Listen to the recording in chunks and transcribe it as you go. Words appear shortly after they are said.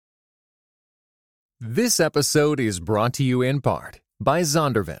This episode is brought to you in part by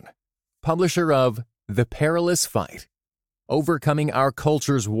Zondervan, publisher of The Perilous Fight, Overcoming Our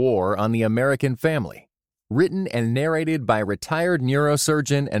Culture's War on the American Family, written and narrated by retired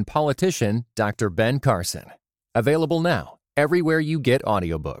neurosurgeon and politician Dr. Ben Carson. Available now everywhere you get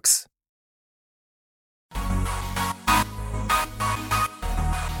audiobooks.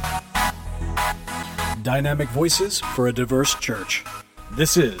 Dynamic voices for a diverse church.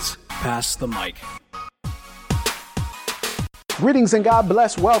 This is Pass the Mic. Greetings and God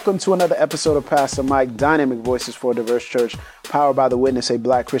bless. Welcome to another episode of Pass the Mic, Dynamic Voices for a Diverse Church, powered by The Witness, a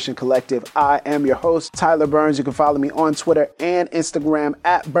Black Christian collective. I am your host, Tyler Burns. You can follow me on Twitter and Instagram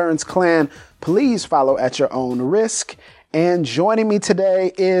at BurnsClan. Please follow at your own risk. And joining me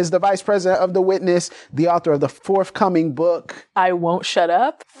today is the Vice President of The Witness, the author of the forthcoming book, I Won't Shut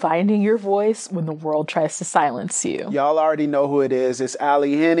Up, Finding Your Voice When the World Tries to Silence You. Y'all already know who it is. It's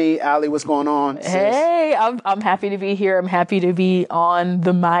Allie Henney. Allie, what's going on, sis? Hey, I'm happy to be here. I'm happy to be on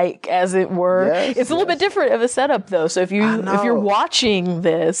the mic, as it were. Yes, it's a little bit different of a setup, though. So if you're watching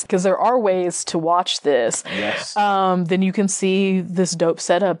this, because there are ways to watch this, yes, then you can see this dope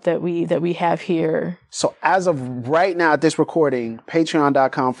setup that we have here. So as of right now at this recording,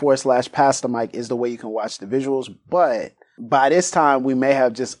 patreon.com/Pass the Mic is the way you can watch the visuals. But by this time, we may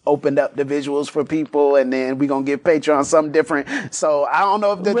have just opened up the visuals for people, and then we're going to give Patreon something different. So I don't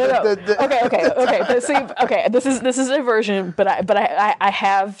know if Okay. But see, this is a version, but I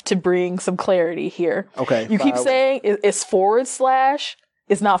have to bring some clarity here. Okay. You keep saying it's /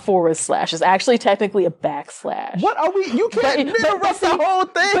 It's not / It's actually technically a backslash. What are we? You can't interrupt the whole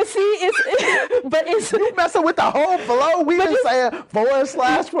thing. But see, it's you messing with the whole flow. We've been saying /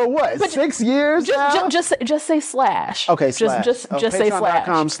 for what? 6 years now? Just say /. Okay, slash. Just say /.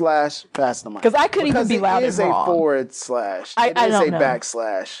 patreon.com/Pass the Mic. Because I could even be loud and wrong. It is a /. I It is don't a know.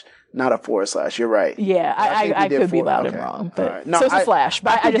 backslash. Not a / You're right. Yeah, I could be loud and wrong, but right. No, so it's a /. But I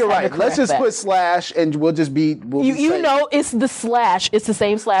think just you're had to right. Let's just correct put / and we'll just be. You know, it's the /. It's the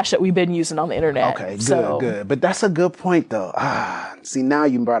same / that we've been using on the internet. Okay, so. good. But that's a good point, though. See, now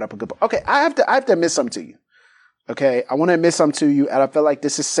you brought up a good point. Okay, I have to admit something to you. Okay, I want to admit something to you, and I feel like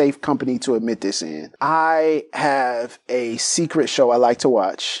this is safe company to admit this in. I have a secret show I like to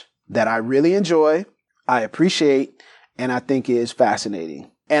watch that I really enjoy, I appreciate, and I think is fascinating.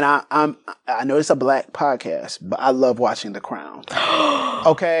 And I know it's a Black podcast, but I love watching The Crown.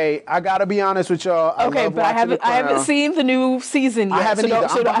 Okay, I gotta be honest with y'all. Okay, but I haven't seen the new season yet. I haven't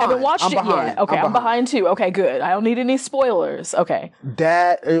either. I haven't watched it yet. Okay, I'm behind too. Okay, good. I don't need any spoilers. Okay.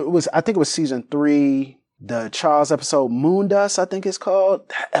 I think it was season 3. The Charles episode, Moondust, I think it's called.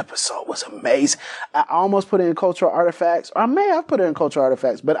 That episode was amazing. I almost put it in cultural artifacts, or I may have put it in cultural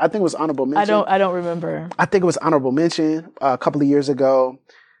artifacts, but I think it was honorable mention. I don't remember. I think it was honorable mention a couple of years ago.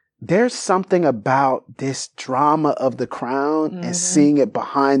 There's something about this drama of The Crown and seeing it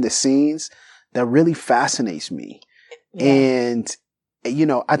behind the scenes that really fascinates me. Yeah. And, you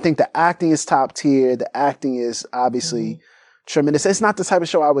know, I think the acting is top tier. The acting is obviously tremendous. It's not the type of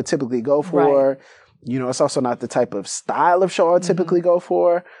show I would typically go for. Right. You know, it's also not the type of style of show I would typically go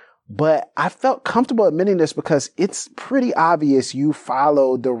for. But I felt comfortable admitting this because it's pretty obvious you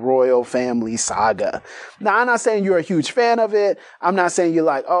follow the royal family saga. Now, I'm not saying you're a huge fan of it. I'm not saying you're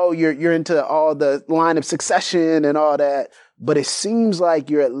like, oh, you're into all the line of succession and all that. But it seems like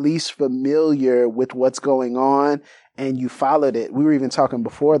you're at least familiar with what's going on and you followed it. We were even talking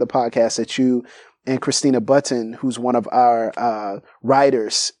before the podcast that you and Christina Button, who's one of our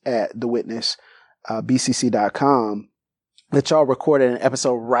writers at The Witness, bcc.com, that y'all recorded an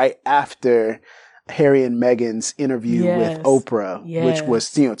episode right after Harry and Meghan's interview with Oprah, which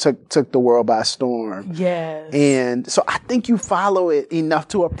was, you know, took the world by storm. Yes. And so I think you follow it enough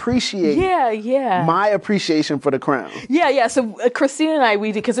to appreciate my appreciation for The Crown. Yeah. So Christina and I,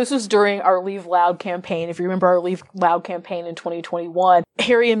 we did, because this was during our Leave Loud campaign. If you remember our Leave Loud campaign in 2021,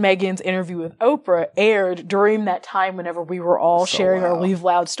 Harry and Meghan's interview with Oprah aired during that time whenever we were all sharing our Leave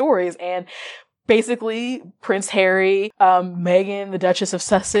Loud stories. And basically, Prince Harry, Meghan, the Duchess of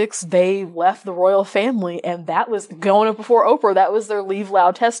Sussex, they left the royal family, and that was going up before Oprah. That was their Leave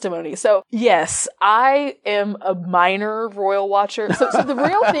Loud testimony. So, yes, I am a minor royal watcher. So the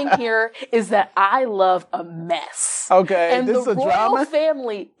real thing here is that I love a mess. Okay, and this the is a royal drama?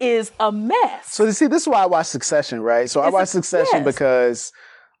 family is a mess. So, you see, this is why I watch Succession, right? So I watch Succession because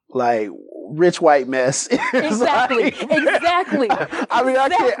like rich white mess. Exactly. Exactly. I mean,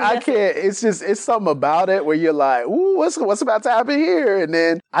 I can't. It's just, it's something about it where you're like, ooh, what's about to happen here? And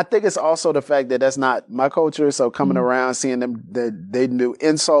then I think it's also the fact that that's not my culture. So coming around, seeing them, they do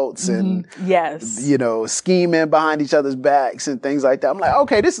insults and, yes, you know, scheming behind each other's backs and things like that. I'm like,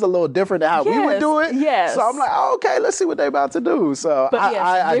 okay, this is a little different than how we would do it. Yes. So I'm like, oh, okay, let's see what they're about to do. So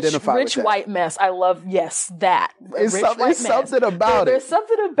I identify with that. Rich white mess. I love, that. It's something about it. There's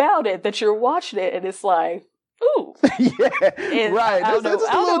something about it that you're watching it and it's like, ooh. Yeah, right. It's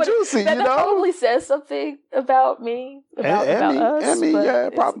a little juicy, that probably says something about me, about us. Yeah,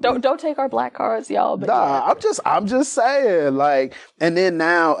 probably. Don't take our black cards, y'all. But nah, I'm just saying, like, and then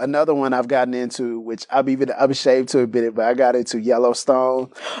now another one I've gotten into, which I'm ashamed to admit it, but I got into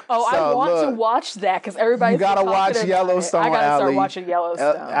Yellowstone. Oh, so, I want to watch that because everybody's you gotta watch Yellowstone. I gotta Allie. Start watching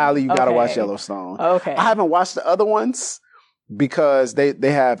Yellowstone. Allie, you gotta watch Yellowstone. Okay, I haven't watched the other ones because they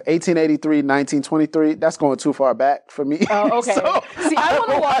have 1883, 1923. That's going too far back for me. Oh, okay. So see, I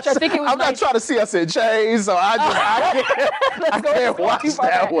want to watch. I think it was. I'm not trying to see us in chains, so I can't watch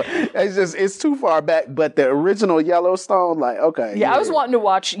that one. It's too far back. But the original Yellowstone, like, okay. Yeah, I was wanting to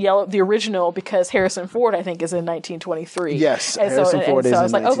watch the original because Harrison Ford, I think, is in 1923. Yes, and Harrison Ford is in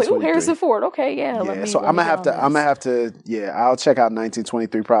 1923. I was like, ooh, Harrison Ford. Okay, yeah. I'm gonna have to. Yeah, I'll check out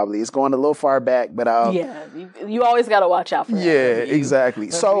 1923 probably. It's going a little far back, but I'll. Yeah, you always got to watch out for that. Yeah,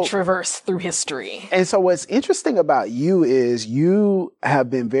 exactly. So traverse through history. And so what's interesting about you is you have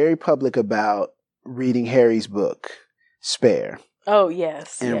been very public about reading Harry's book, Spare. Oh,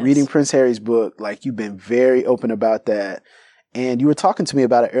 yes. And reading Prince Harry's book, like you've been very open about that. And you were talking to me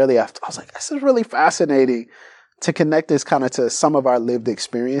about it earlier. I was like, this is really fascinating to connect this kind of to some of our lived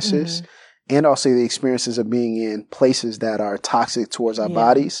experiences and also the experiences of being in places that are toxic towards our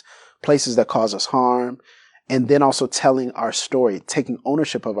bodies, places that cause us harm. And then also telling our story, taking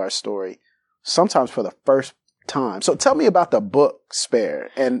ownership of our story, sometimes for the first time. So tell me about the book, Spare,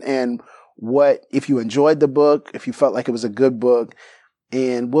 and what, if you enjoyed the book, if you felt like it was a good book,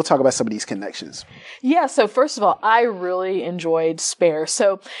 and we'll talk about some of these connections. Yeah, so first of all, I really enjoyed Spare.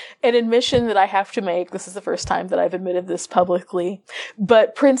 So an admission that I have to make, this is the first time that I've admitted this publicly,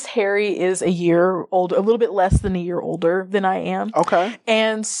 but Prince Harry is a year old, a little bit less than a year older than I am. Okay.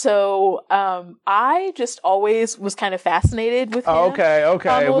 And so I just always was kind of fascinated with him.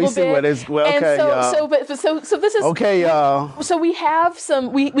 Okay. We see what is, well, okay, y'all. So this is... Okay, y'all. So we have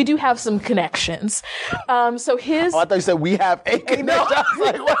some, we do have some connections. So his... Oh, I thought you said we have a connection. I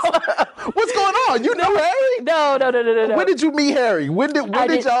was like, what's going on? You know Harry? No. When did you meet Harry? When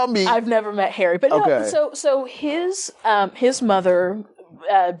did y'all meet? I've never met Harry, but so his mother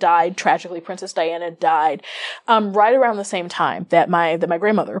died tragically. Princess Diana died right around the same time that my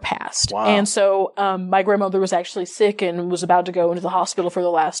grandmother passed. Wow. And so my grandmother was actually sick and was about to go into the hospital for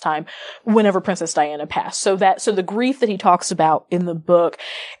the last time whenever Princess Diana passed. So the grief that he talks about in the book,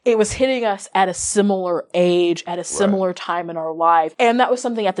 it was hitting us at a similar age, at a similar time in our life. And that was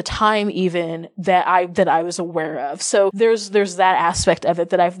something at the time even that I was aware of. So there's that aspect of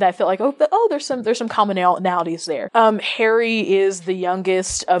it that I felt like, there's some commonalities there. Harry is the youngest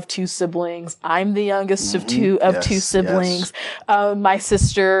of two siblings. I'm the youngest of two siblings. Yes. My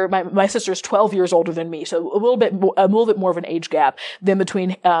sister is 12 years older than me, so a little bit more of an age gap than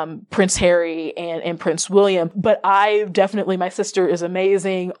between Prince Harry and Prince William. But my sister is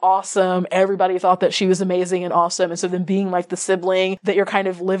amazing, awesome. Everybody thought that she was amazing and awesome, and so then being like the sibling that you're kind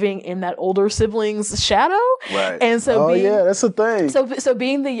of living in that older sibling's shadow, right? And so that's the thing. So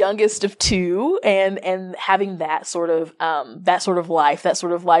being the youngest of two and having that sort of life, that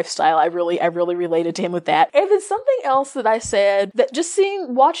sort of lifestyle, I really related to him with that. And then something else that I said, that just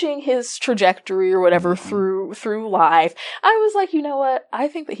watching his trajectory or whatever through life, I was like, you know what? I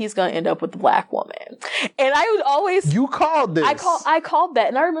think that he's going to end up with the black woman. And I would always... You called this. I called that.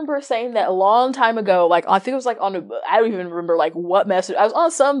 And I remember saying that a long time ago, like, I think it was like I don't even remember like what message. I was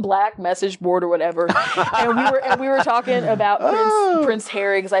on some black message board or whatever. and we were talking about Prince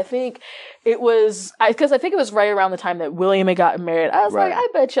Harry, because I think it was, because I think it was right around the time that William had gotten married. I was like, I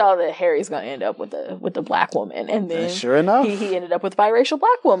bet y'all that Harry's going to end up with the black woman. And then sure enough, he ended up with a biracial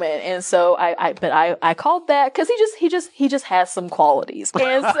black woman. And so I called that because he just has some qualities.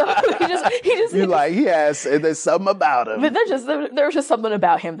 And so there's something about him. But there was just something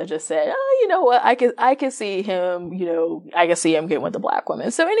about him that just said, oh, you know what? I can see him, I can see him getting with the black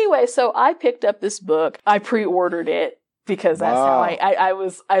woman. So anyway, so I picked up this book. I pre-ordered it. because that's how I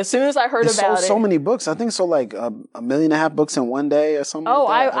was, as soon as I heard about sold it. So many books. I think it sold like 1.5 million books in one day or something. Oh,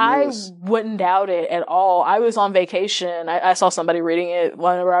 like that. I wouldn't doubt it at all. I was on vacation. I saw somebody reading it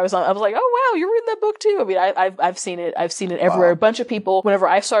whenever I was on. I was like, oh wow, you're reading that book too. I mean, I've seen it. I've seen it everywhere. Wow. A bunch of people, whenever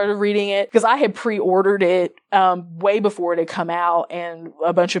I started reading it, because I had pre-ordered it way before it had come out, and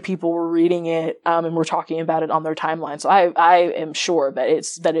a bunch of people were reading it and were talking about it on their timeline. So I am sure that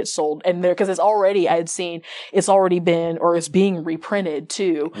it's sold, and because it's already, I had seen it's already been, or is being reprinted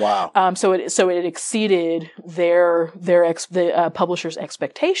too. Wow. So it exceeded the publisher's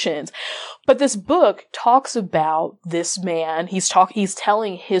expectations. But this book talks about this man. He's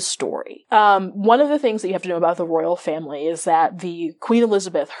telling his story. One of the things that you have to know about the royal family is that the Queen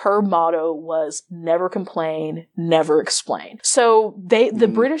Elizabeth, her motto was never complain, never explain. So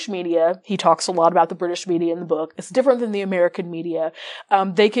the British media, he talks a lot about the British media in the book. It's different than the American media.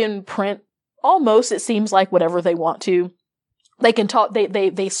 They can print almost, it seems like, whatever they want to. They can talk, they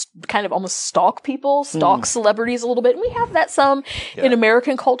kind of almost stalk people, celebrities a little bit. And we have that some in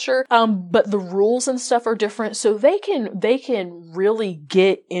American culture. But the rules and stuff are different. So they can really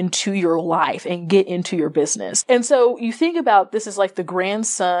get into your life and get into your business. And so you think about, this is like the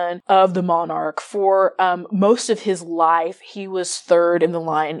grandson of the monarch. For, most of his life, he was third in the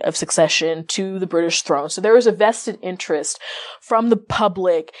line of succession to the British throne. So there was a vested interest from the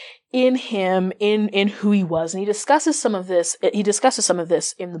public in him, in who he was. And he discusses some of this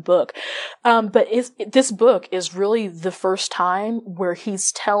in the book. But this book is really the first time where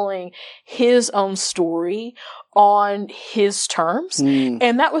he's telling his own story on his terms.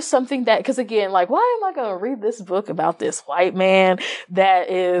 And that was something that, because again, like, why am I going to read this book about this white man that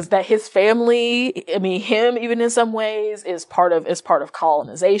his family, I mean, him even in some ways is part of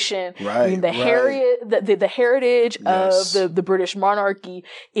colonization. Right. I mean, the heritage of the British monarchy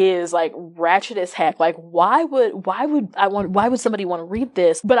is like ratchet as heck. Like, why would somebody want to read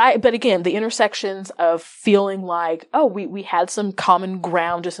this? But again, the intersections of feeling like, oh, we had some common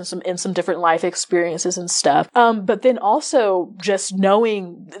ground just in some different life experiences and stuff. But then also just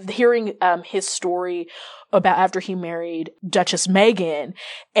hearing his story about after he married Duchess Meghan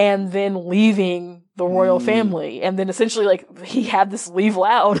and then leaving the royal family. And then essentially, like, he had this Leave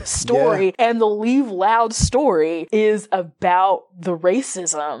Loud story. And the Leave Loud story is about the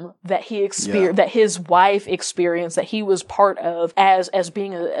racism that he experienced, that his wife experienced, that he was part of as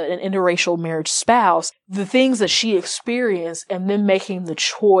being an interracial marriage spouse. The things that she experienced, and then making the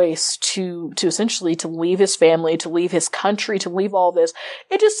choice to essentially to leave his family, to leave his country, to leave all this.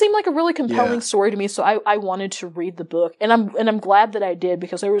 It just seemed like a really compelling story to me. So I wanted to read the book, and I'm glad that I did,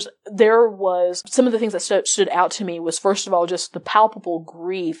 because there was some of the things that stood out to me was, first of all, just the palpable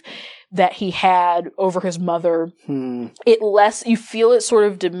grief that he had over his mother. You feel it sort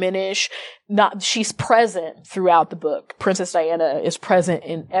of diminish. She's present throughout the book. Princess Diana is present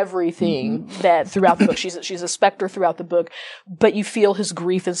in everything that throughout the book. She's a specter throughout the book, but you feel his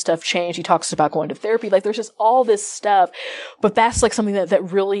grief and stuff change. He talks about going to therapy. Like, there's just all this stuff, but that's like something that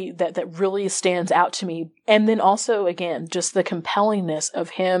really stands out to me. And then also, again, just the compellingness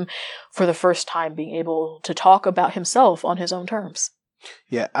of him for the first time being able to talk about himself on his own terms.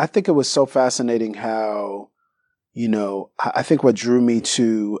 Yeah, I think it was so fascinating how, I think what drew me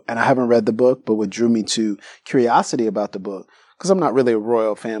to, and I haven't read the book, but what drew me to curiosity about the book, because I'm not really a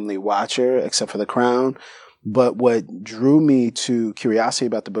royal family watcher except for The Crown, but what drew me to curiosity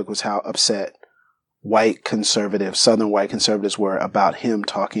about the book was how upset Southern white conservatives were about him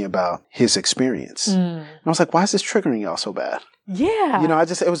talking about his experience. And I was like, why is this triggering y'all so bad? Yeah.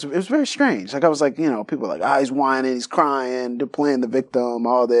 It was very strange. Like, I was like, people were like, he's whining, he's crying, they're playing the victim,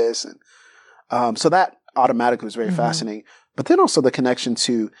 all this. And, so that automatically was very fascinating. But then also the connection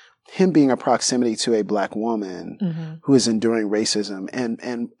to him being a proximity to a black woman who is enduring racism.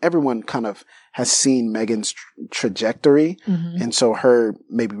 And everyone kind of has seen Meghan's trajectory. And so her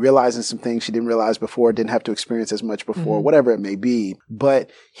maybe realizing some things she didn't realize before, didn't have to experience as much before, whatever it may be.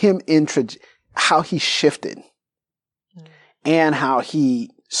 But him how he shifted. And how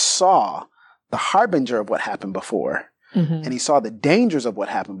he saw the harbinger of what happened before. And he saw the dangers of what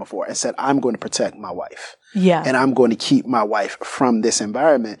happened before and said, I'm going to protect my wife. Yeah. And I'm going to keep my wife from this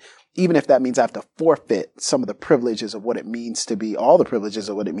environment, even if that means I have to forfeit some of the privileges of what it means to be, all the privileges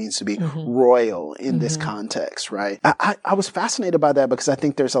of what it means to be royal in this context, right? I was fascinated by that because I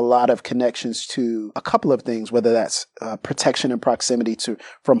think there's a lot of connections to a couple of things, whether that's protection and proximity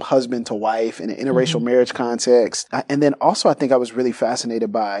from husband to wife in an interracial marriage context. And then also I think I was really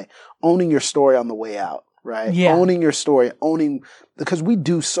fascinated by owning your story on the way out. right? Yeah. Owning your story, because we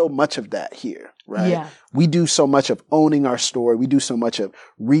do so much of that here, right? Yeah. We do so much of owning our story. We do so much of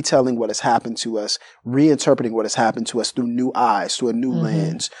retelling what has happened to us, reinterpreting what has happened to us through new eyes, through a new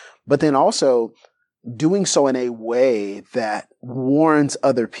lens, but then also doing so in a way that warns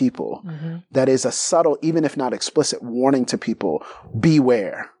other people, that is a subtle, even if not explicit, warning to people,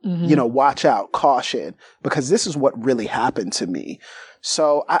 beware, watch out, caution, because this is what really happened to me.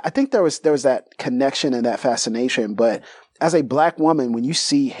 So I think there was that connection and that fascination. But as a Black woman, when you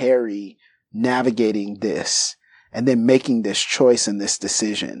see Harry navigating this and then making this choice and this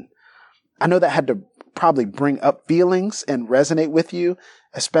decision, I know that had to probably bring up feelings and resonate with you,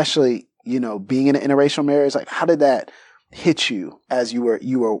 especially, being in an interracial marriage. Like, how did that hit you as you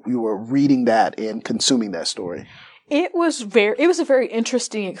were reading that and consuming that story? It was a very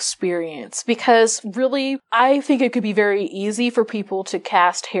interesting experience, because really, I think it could be very easy for people to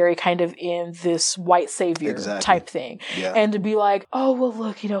cast Harry kind of in this white savior type thing. Yeah. And to be like, oh, well,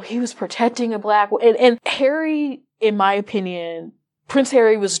 look, he was protecting a Black, and Harry, in my opinion, Prince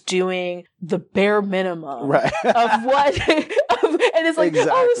Harry was doing the bare minimum right. of what, and it's like,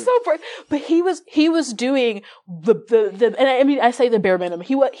 oh, it's so brave. But he was doing the, and I mean, I say the bare minimum.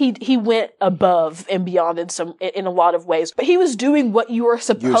 He went above and beyond in a lot of ways, but he was doing what you are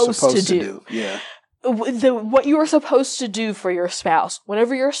supposed to do. Yeah. What you are supposed to do for your spouse.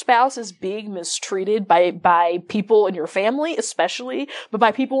 Whenever your spouse is being mistreated by people in your family, especially, but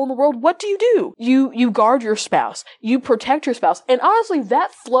by people in the world, what do? You guard your spouse. You protect your spouse. And honestly,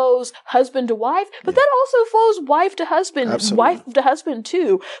 that flows husband to wife, but that also flows wife to husband, Absolutely. wife to husband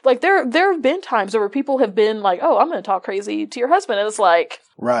too. Like there have been times where people have been like, oh, I'm going to talk crazy to your husband. And it's like,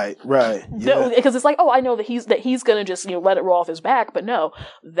 Right. Yeah. Because it's like, oh, I know that he's going to just let it roll off his back, but no,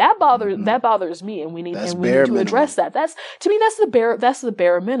 that bothers me, and we need to address that. That's, to me, that's the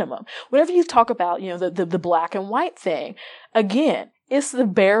bare minimum. Whenever you talk about the black and white thing, again, it's the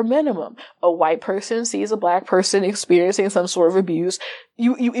bare minimum. A white person sees a Black person experiencing some sort of abuse.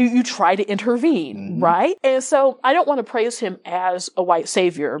 You try to intervene, right? And so I don't want to praise him as a white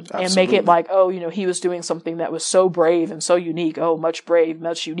savior and make it like, oh, he was doing something that was so brave and so unique. Oh, much brave,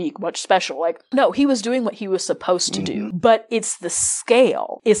 much unique, much special. Like, no, he was doing what he was supposed to do. But it's the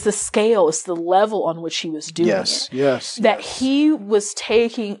scale. It's the level on which he was doing it. Yes. That he was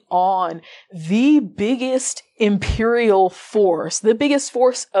taking on the biggest imperial force, the biggest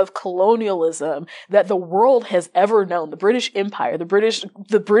force of colonialism that the world has ever known. The British Empire, the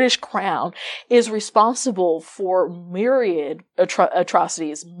British Crown is responsible for myriad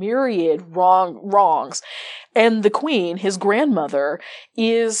atrocities, myriad wrongs. And the Queen, his grandmother,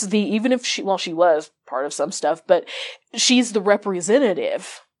 is even if she was part of some stuff, but she's the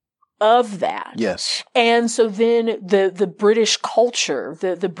representative of that. Yes. And so then the British culture,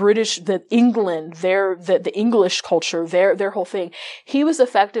 the English culture, their whole thing, he was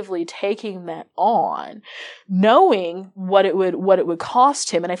effectively taking that on, knowing what it would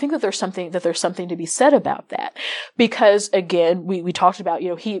cost him. And I think that there's something to be said about that, because again, we talked about,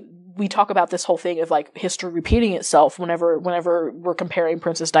 we talk about this whole thing of like history repeating itself whenever we're comparing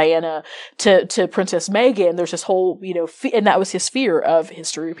Princess Diana to Princess Meghan. There's this whole, and that was his fear of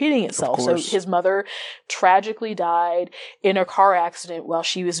history repeating itself. So his mother tragically died in a car accident while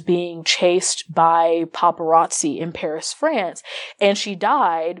she was being chased by paparazzi in Paris, France. And she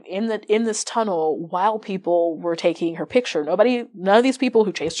died in this tunnel while people were taking her picture. None of these people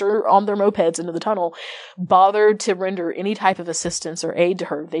who chased her on their mopeds into the tunnel bothered to render any type of assistance or aid to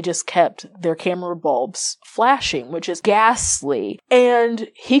her. They just kept their camera bulbs flashing, which is ghastly. And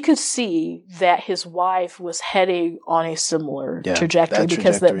he could see that his wife was heading on a similar trajectory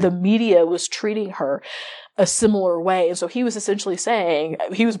because the media was treating her a similar way. And so he was essentially saying,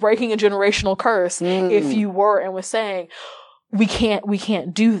 he was breaking a generational curse, if you were, and was saying, we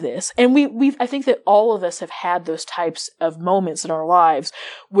can't do this. And I think that all of us have had those types of moments in our lives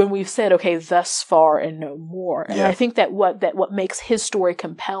when we've said, okay, thus far and no more. And I think that what makes his story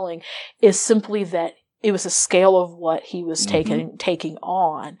compelling is simply that it was a scale of what he was taking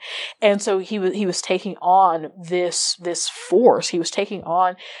on. And so he was taking on this force. He was taking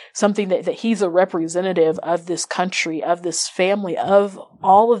on something that he's a representative of this country, of this family, of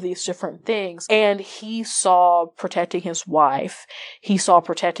all of these different things. And he saw protecting his wife, he saw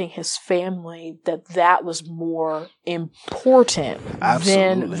protecting his family, that was more important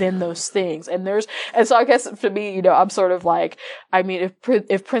than those things. And so I guess for me, I'm sort of like, I mean,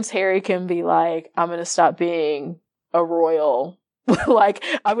 if Prince Harry can be like, I'm going to stop being a royal, like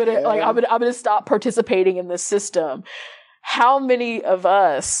I'm gonna stop participating in this system. how many of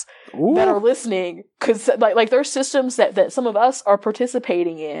us that are listening could like there are systems that some of us are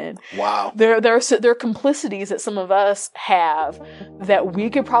participating in. Wow. There are complicities that some of us have that we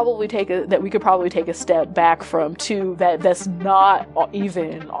could probably take a step back from too, that's not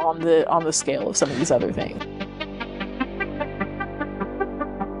even on the scale of some of these other things.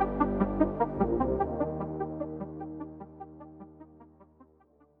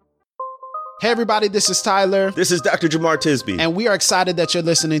 Hey everybody, this is Tyler. This is Dr. Jamar Tisby. And we are excited that you're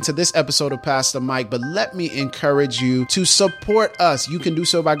listening to this episode of Pass the Mic, but let me encourage you to support us. You can do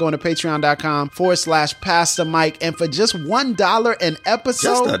so by going to patreon.com/Pass the Mic. And for just $1 an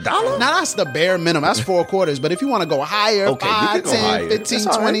episode. Just $1? Now that's the bare minimum. That's 4 quarters. But if you want to go higher, okay, 5, 10, higher. 15,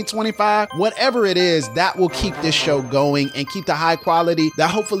 20, 25, whatever it is, that will keep this show going and keep the high quality that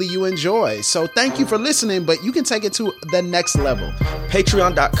hopefully you enjoy. So thank you for listening, but you can take it to the next level.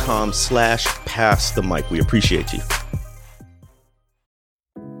 Patreon.com/Pass the Mic. We appreciate you.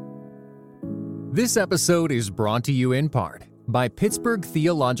 This episode is brought to you in part by Pittsburgh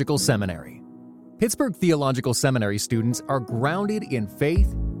Theological Seminary. Pittsburgh Theological Seminary students are grounded in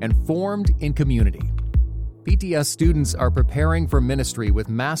faith and formed in community. PTS students are preparing for ministry with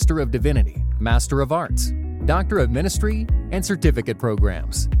Master of Divinity, Master of Arts, Doctor of Ministry, and certificate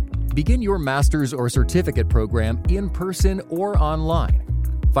programs. Begin your master's or certificate program in person or online.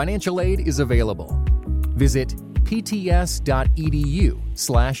 Financial aid is available. Visit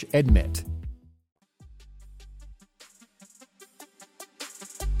pts.edu/admit.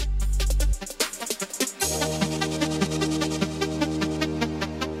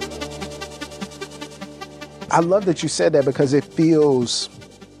 I love that you said that because it feels,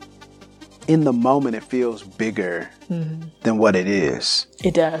 in the moment, it feels bigger than what it is.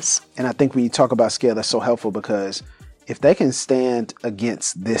 It does. And I think when you talk about scale, that's so helpful because if they can stand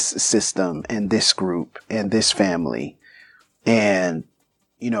against this system and this group and this family and,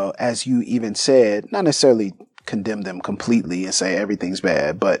 you know, as you even said, not necessarily condemn them completely and say everything's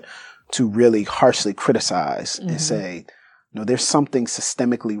bad, but to really harshly criticize and say, no, there's something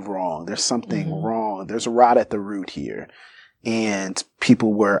systemically wrong. There's something wrong. There's a rot at the root here. And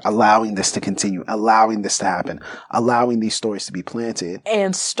people were allowing this to continue, allowing this to happen, allowing these stories to be planted.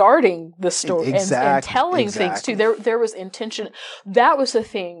 And starting the story and telling things too. There was intention. That was the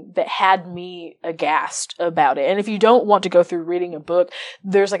thing that had me aghast about it. And if you don't want to go through reading a book,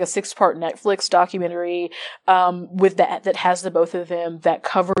 there's like a 6-part Netflix documentary with that has the both of them that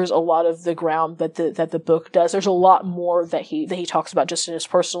covers a lot of the ground that the book does. There's a lot more that he talks about just in his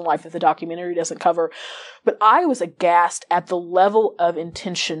personal life that the documentary doesn't cover. But I was aghast at the level of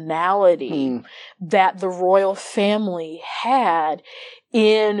intentionality that the royal family had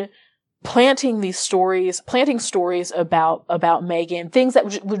in planting stories about Meghan, things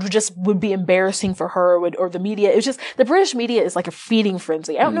that would be embarrassing for her or the media. It was just, the British media is like a feeding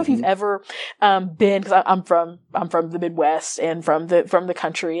frenzy. I don't know if you've ever been, because I'm from the Midwest and from the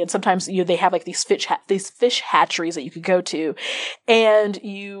country, and sometimes they have like these fish hatcheries that you could go to, and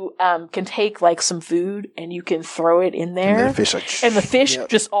you can take like some food and you can throw it in there, and the fish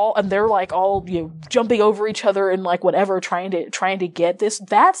just all, and they're like all jumping over each other and like whatever, trying to get this.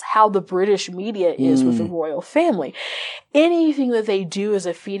 That's how the British media is with the royal family. Anything that they do is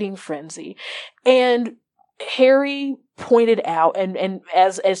a feeding frenzy. And Harry pointed out, and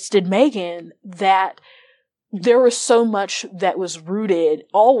as did Meghan, that there was so much that was rooted,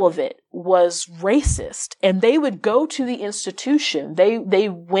 all of it was racist. And they would go to the institution. They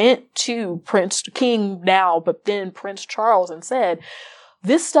went to King now, but then Prince Charles, and said,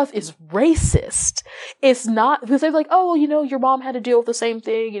 this stuff is racist. It's not, because they're like, oh, your mom had to deal with the same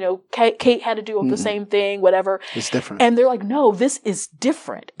thing. Kate had to deal with the same thing, whatever. It's different. And they're like, no, this is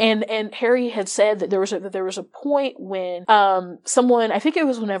different. And Harry had said that there was a point when, someone, I think it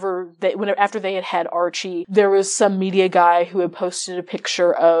was whenever after they had Archie, there was some media guy who had posted a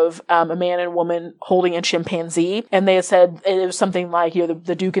picture of, a man and woman holding a chimpanzee. And they had said it was something like,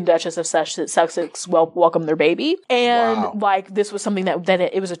 the Duke and Duchess of Sussex welcome their baby. And like, this was something that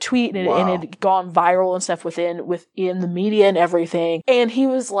it was a tweet and it had gone viral and stuff within the media and everything. And he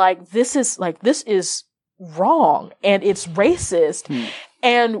was like, this is wrong and it's racist.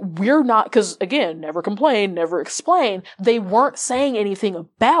 And we're not, because again, never complain, never explain. They weren't saying anything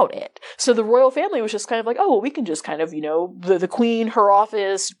about it. So the royal family was just kind of like, oh, well, we can just kind of, the Queen, her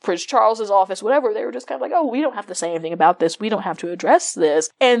office, Prince Charles's office, whatever. They were just kind of like, oh, we don't have to say anything about this. We don't have to address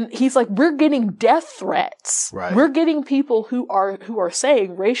this. And he's like, we're getting death threats. Right. We're getting people who are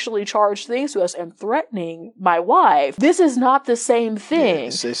saying racially charged things to us and threatening my wife. This is not the same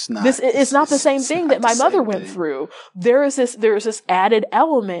thing. Yeah, it's not. It's not the same thing that my mother went through. There is this added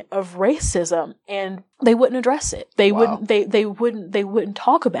element of racism, and they wouldn't address it. They wouldn't, they wouldn't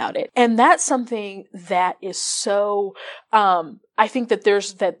talk about it. And that's something that is so, I think that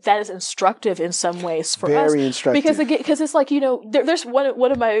that is instructive in some ways for us. Very instructive. Because it's like, there's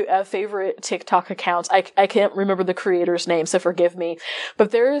one of my favorite TikTok accounts. I can't remember the creator's name, so forgive me.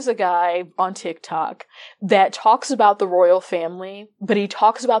 But there is a guy on TikTok that talks about the royal family, but he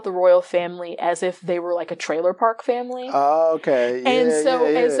talks about the royal family as if they were like a trailer park family. Oh, okay. And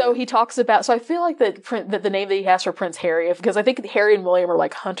so he talks about, so I feel like that the name that he has for Prince Harry, because I think Harry and William are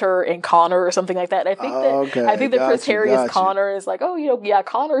like Hunter and Connor or something like that. And I think that Prince Harry is Connor, is like,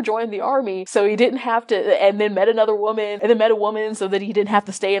 Connor joined the army, so he didn't have to, and then met another woman, and then met a woman so that he didn't have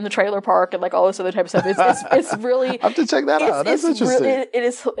to stay in the trailer park and like all this other type of stuff. It's really, I have to check that out. That's interesting.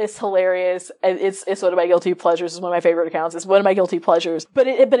 It's hilarious. It's one of my guilty pleasures. It's one of my favorite accounts. It's one of my guilty pleasures. But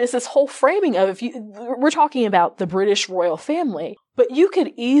it's this whole framing of, we're talking about the British royal family, but you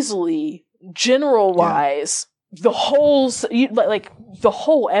could easily generalize the whole, the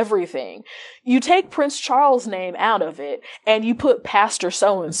whole everything. You take Prince Charles' name out of it, and you put Pastor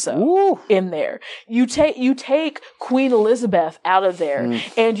so-and-so in there. You take Queen Elizabeth out of there,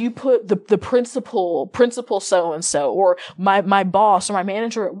 and you put the principal so-and-so, or my boss or my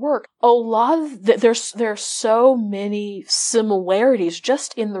manager at work. A lot of there's so many similarities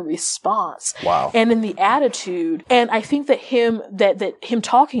just in the response. Wow. And in the attitude. And I think that him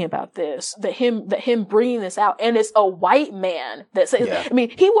talking about this, that him bringing this out, and it's a white man that says, I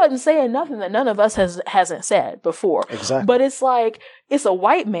mean, he wasn't saying nothing that none of us hasn't said before. Exactly. But it's like, it's a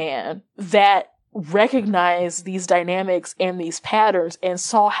white man that recognized these dynamics and these patterns and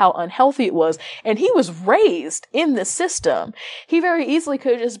saw how unhealthy it was. And he was raised in this system. He very easily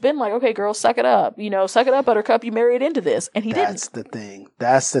could have just been like, okay, girl, suck it up. Suck it up, buttercup. You married into this. And he didn't.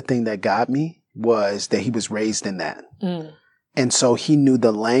 That's the thing that got me, was that he was raised in that. And so he knew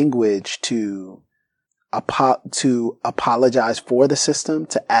the language to apologize for the system,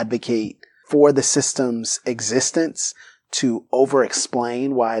 to advocate for the system's existence, to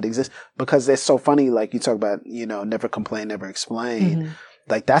over-explain why it exists. Because it's so funny, like you talk about, never complain, never explain.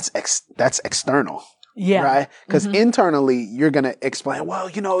 Like that's external. Yeah. Right? Because internally, you're going to explain, well,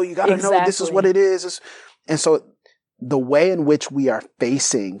 you got to know this is what it is. And so the way in which we are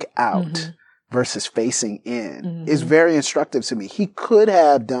facing out versus facing in is very instructive to me. He could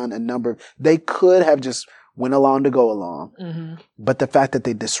have done they could have just went along to go along. But the fact that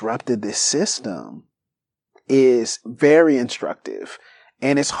they disrupted this system is very instructive.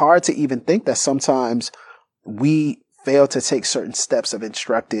 And it's hard to even think that sometimes we fail to take certain steps of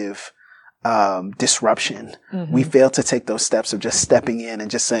instructive disruption. We fail to take those steps of just stepping in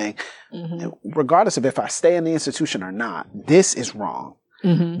and just saying, regardless of if I stay in the institution or not, this is wrong.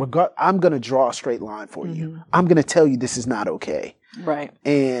 I'm going to draw a straight line for you. I'm going to tell you this is not okay. Right.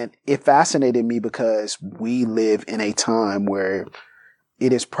 And it fascinated me because we live in a time where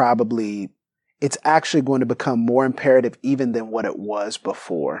it's actually going to become more imperative even than what it was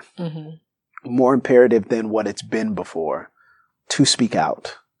before. More imperative than what it's been before, to speak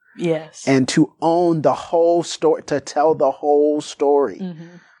out. Yes. And to own the whole story, to tell the whole story.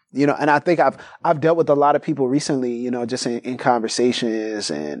 And I think I've dealt with a lot of people recently, just in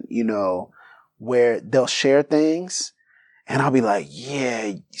conversations and, where they'll share things and I'll be like,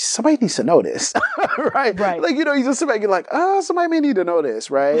 yeah, somebody needs to know this. Right. Like, you just sit back and you're like, somebody may need to know this.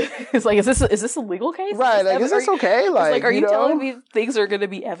 Right. It's like, is this a legal case? Right. Like, is this okay? Like, are you telling me things are going to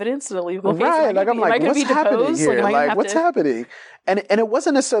be evidence in a legal case? Right. Like, I'm like, what's happening here? Like, what's happening? And it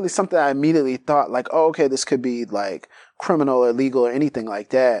wasn't necessarily something I immediately thought like, oh, okay, this could be like criminal or legal or anything like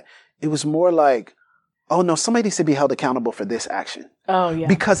that. It was more like, oh no, somebody needs to be held accountable for this action. Oh yeah.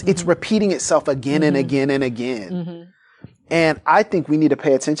 Because it's repeating itself again and again and again. And I think we need to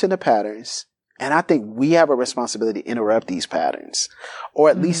pay attention to patterns. And I think we have a responsibility to interrupt these patterns, or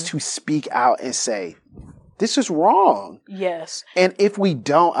at least to speak out and say, this is wrong. Yes. And if we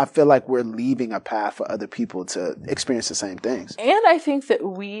don't, I feel like we're leaving a path for other people to experience the same things. And I think that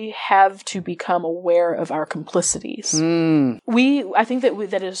we have to become aware of our complicities. I think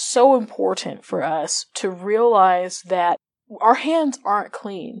that is so important for us to realize that our hands aren't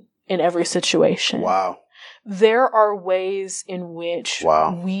clean in every situation. Wow. There are ways in which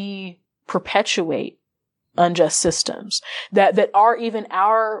we perpetuate unjust systems that are even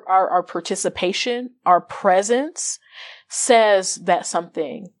our participation, our presence says that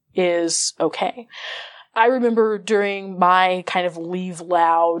something is okay. I remember during my kind of Leave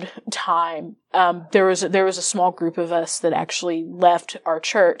Loud time, there was a small group of us that actually left our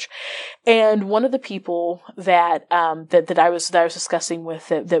church, and one of the people that I was discussing with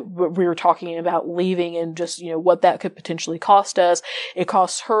that we were talking about leaving and just what that could potentially cost us. It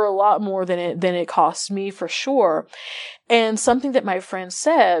costs her a lot more than it costs me for sure. And something that my friend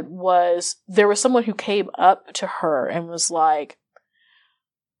said was there was someone who came up to her and was like,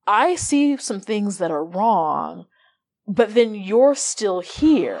 I see some things that are wrong, but then you're still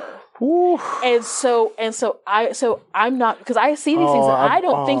here. Ooh. And so I'm not, because I see these things and I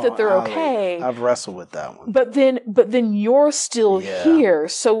don't think that they're okay. I've wrestled with that one. But then you're still here.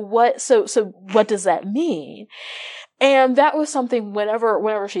 So what does that mean? And that was something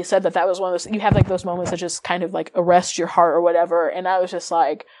whenever she said that was one of those, you have like those moments that just kind of like arrest your heart or whatever. And I was just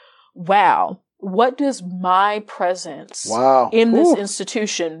like, wow. What does my presence in this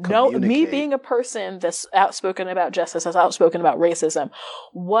institution, me being a person that's outspoken about justice, that's outspoken about racism,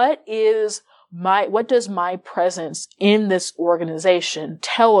 what does my presence in this organization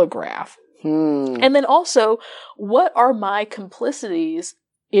telegraph? And then also, what are my complicities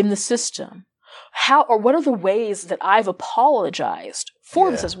in the system? What are the ways that I've apologized for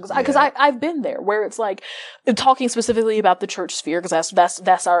the system? Because I've been there where it's like talking specifically about the church sphere, because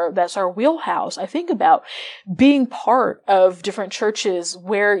that's our wheelhouse. I think about being part of different churches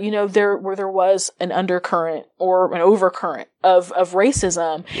where there was an undercurrent or an overcurrent of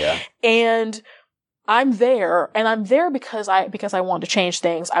racism, and I'm there because I want to change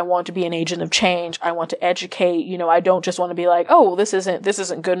things. I want to be an agent of change. I want to educate. I don't just want to be like, oh, well, this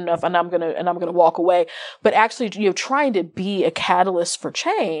isn't good enough, and I'm gonna walk away. But actually, trying to be a catalyst for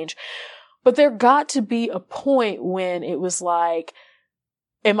change. But there got to be a point when it was like,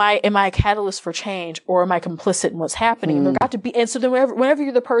 am I a catalyst for change, or am I complicit in what's happening? There got to be, and so then whenever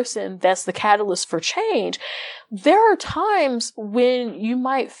you're the person that's the catalyst for change, there are times when you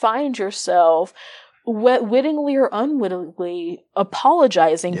might find yourself wittingly or unwittingly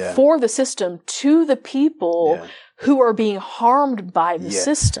apologizing for the system to the people who are being harmed by the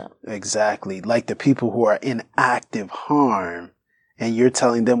system. Exactly. Like the people who are in active harm, and you're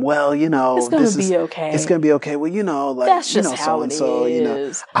telling them, well, it's going to be okay. It's going to be okay. Well, that's just how it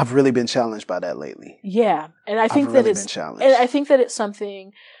is. I've really been challenged by that lately. Yeah. And I think that it's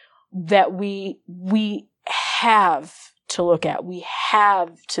something that we have to look at. We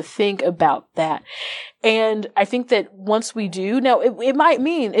have to think about that. And I think that once we do, now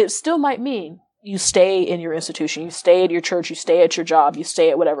it still might mean you stay in your institution, you stay at your church, you stay at your job, you stay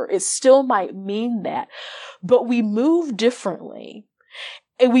at whatever. It still might mean that, but we move differently.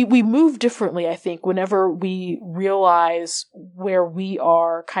 And we move differently, I think, whenever we realize where we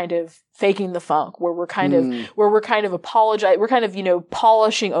are kind of faking the funk, where we're kind of apologizing, we're kind of,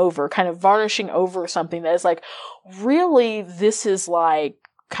 polishing over, kind of varnishing over something that is like, really, this is like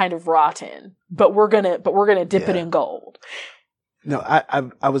kind of rotten, but we're gonna dip it in gold. No,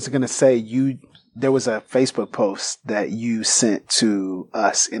 I was gonna say there was a Facebook post that you sent to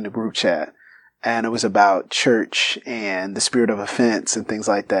us in the group chat. And it was about church and the spirit of offense and things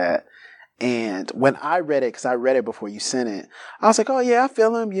like that. And when I read it, because I read it before you sent it, I was like, oh yeah, I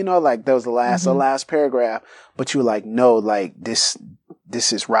feel him. Like that was the last paragraph. But you were like, no, like this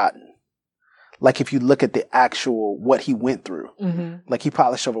is rotten. Like if you look at the actual, what he went through, like he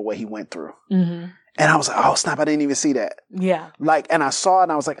polished over what he went through. And I was like, oh snap, I didn't even see that. Yeah. Like, and I saw it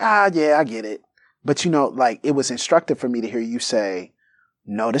and I was like, yeah, I get it. But like it was instructive for me to hear you say,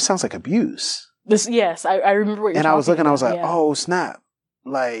 no, this sounds like abuse. Yes, I remember what you're talking about. And I was looking, I was like, oh, snap.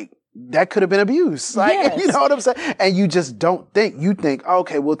 Like, that could have been abuse. Like, you know what I'm saying? And you just don't think. You think,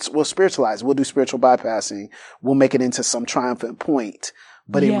 okay, we'll spiritualize. We'll do spiritual bypassing. We'll make it into some triumphant point.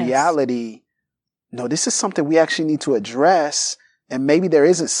 But in reality, no, this is something we actually need to address. And maybe there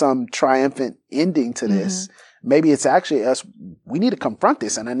isn't some triumphant ending to this. Maybe it's actually us. We need to confront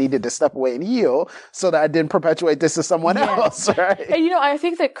this, and I needed to step away and heal so that I didn't perpetuate this to someone else, right? And I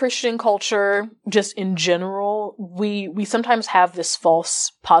think that Christian culture, just in general, we sometimes have this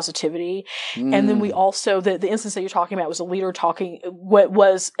false positivity, and then we also the instance that you're talking about was a leader talking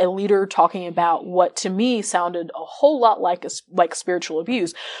about what to me sounded a whole lot like spiritual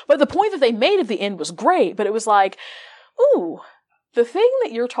abuse. But the point that they made at the end was great, but it was like, ooh. The thing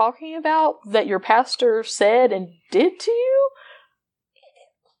that you're talking about that your pastor said and did to you,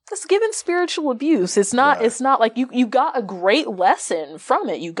 it's given spiritual abuse. It's not like you got a great lesson from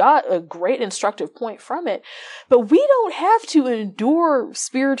it. You got a great instructive point from it, but we don't have to endure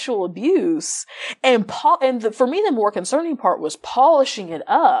spiritual abuse. And for me, the more concerning part was polishing it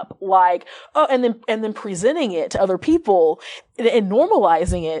up, like, and then presenting it to other people and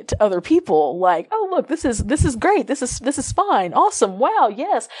normalizing it to other people, like, oh, look, this is great. This is fine. Awesome. Wow.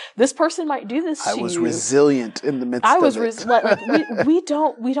 Yes. This person might do this to you. I was resilient in the midst of it.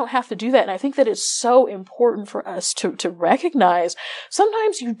 We don't have to do that. And I think that it's so important for us to recognize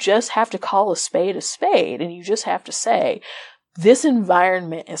sometimes you just have to call a spade, and you just have to say, this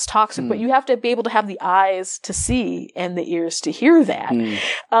environment is toxic, but you have to be able to have the eyes to see and the ears to hear that.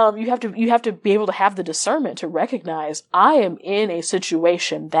 You have to be able to have the discernment to recognize I am in a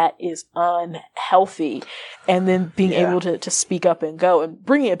situation that is unhealthy, and then being able to speak up and go. And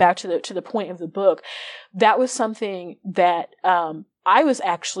bringing it back to the point of the book, that was something that I was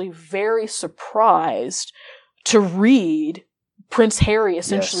actually very surprised to read Prince Harry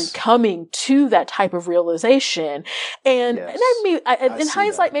essentially coming to that type of realization. And, in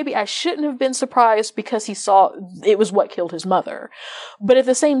hindsight, maybe I shouldn't have been surprised because he saw it was what killed his mother. But at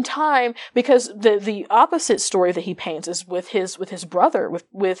the same time, because the opposite story that he paints is with his brother,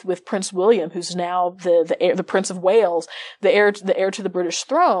 with Prince William, who's now the Prince of Wales, the heir to the British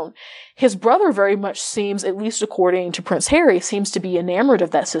throne. His brother very much seems, at least according to Prince Harry, seems to be enamored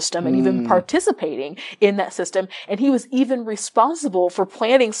of that system and even participating in that system. And he was even responsible for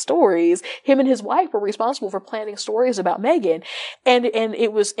planning stories. Him and his wife were responsible for planning stories about Meghan.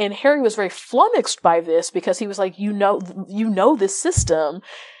 And Harry was very flummoxed by this because he was like, you know this system.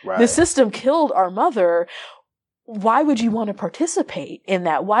 Right. This system killed our mother. Why would you want to participate in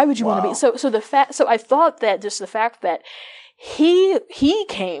that? Why would you want to be? So I thought that just the fact that he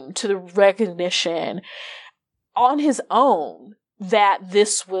came to the recognition on his own that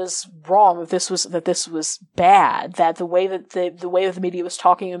this was wrong, that this was bad, that the way that the media was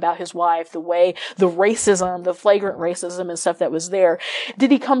talking about his wife, the racism, the flagrant racism and stuff that was there.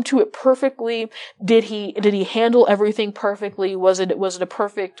 Did he come to it perfectly? Did he handle everything perfectly? Was it a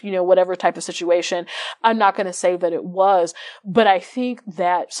perfect, whatever type of situation? I'm not going to say that it was, but I think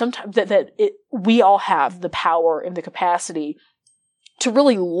that sometimes we all have the power and the capacity to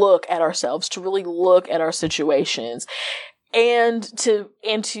really look at ourselves, to really look at our situations, and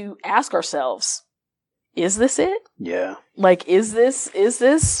to ask ourselves, is this it? Yeah. Like, is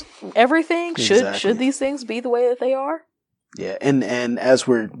this everything? Exactly. Should these things be the way that they are? Yeah. And as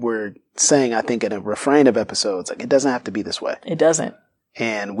we're saying, I think in a refrain of episodes, like, it doesn't have to be this way. It doesn't.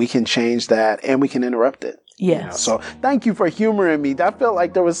 And we can change that, and we can interrupt it. Yes. So thank you for humoring me. I felt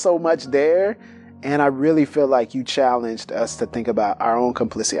like there was so much there. And I really feel like you challenged us to think about our own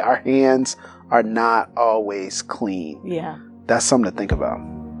complicity. Our hands are not always clean. Yeah. That's something to think about.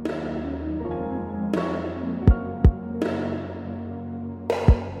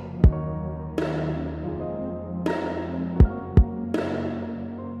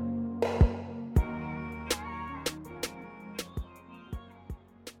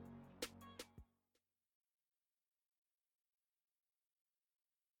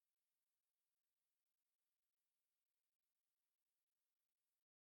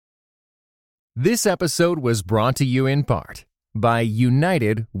 This episode was brought to you in part by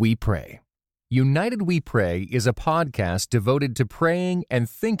United We Pray. United We Pray is a podcast devoted to praying and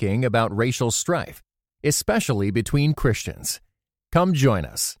thinking about racial strife, especially between Christians. Come join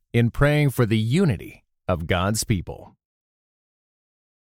us in praying for the unity of God's people.